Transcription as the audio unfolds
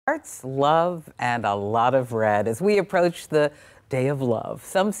Hearts, love, and a lot of red as we approach the Day of Love.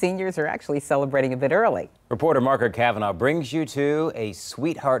 Some seniors are actually celebrating a bit early. Reporter Margaret Cavanaugh brings you to a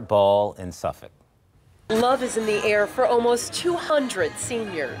sweetheart ball in Suffolk. Love is in the air for almost 200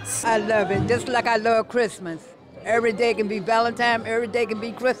 seniors. I love it, just like I love Christmas. Every day can be Valentine, every day can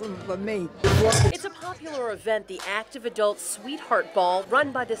be Christmas for me. It's a popular event, the Active Adult Sweetheart Ball,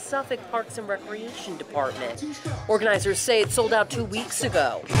 run by the Suffolk Parks and Recreation Department. Organizers say it sold out 2 weeks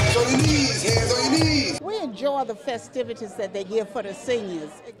ago. We enjoy the festivities that they give for the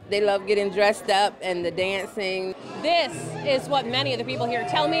seniors. They love getting dressed up and the dancing. This is what many of the people here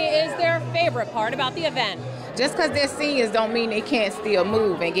tell me is their favorite part about the event. Just because they're seniors don't mean they can't still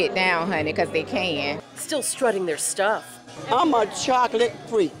move and get down, honey, because they can. Still strutting their stuff. I'm a chocolate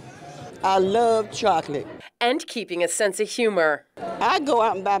freak. I love chocolate. And keeping a sense of humor. I go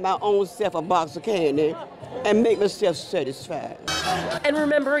out and buy my own self a box of candy and make myself satisfied. And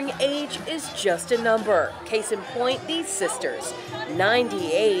remembering age is just a number. Case in point, these sisters,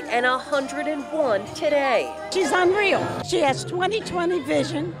 98 and 101 today. She's unreal. She has 20/20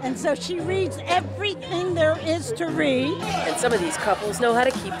 vision, and so she reads everything there is to read. And some of these couples know how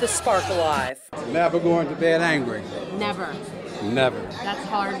to keep the spark alive. Never going to bed angry. Never. Never. That's a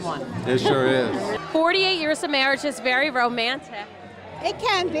hard one. It sure is. 48 years of marriage is very romantic. It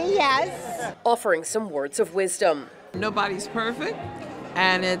can be, yes. Offering some words of wisdom. Nobody's perfect,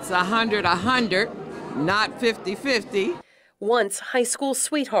 and it's 100-100, not 50-50. Once high school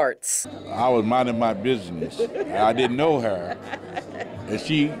sweethearts. I was minding my business. I didn't know her, and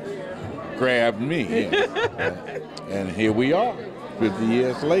she grabbed me. And here we are, 50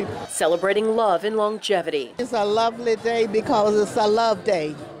 years later. Celebrating love and longevity. It's a lovely day because it's a love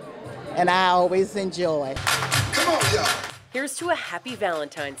day, and I always enjoy. Come on, y'all. Here's to a happy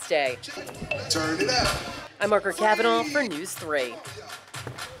Valentine's Day. Turn it up. I'm Margaret Cavanaugh for News 3.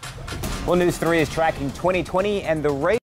 Well, News 3 is tracking 2020 and the race.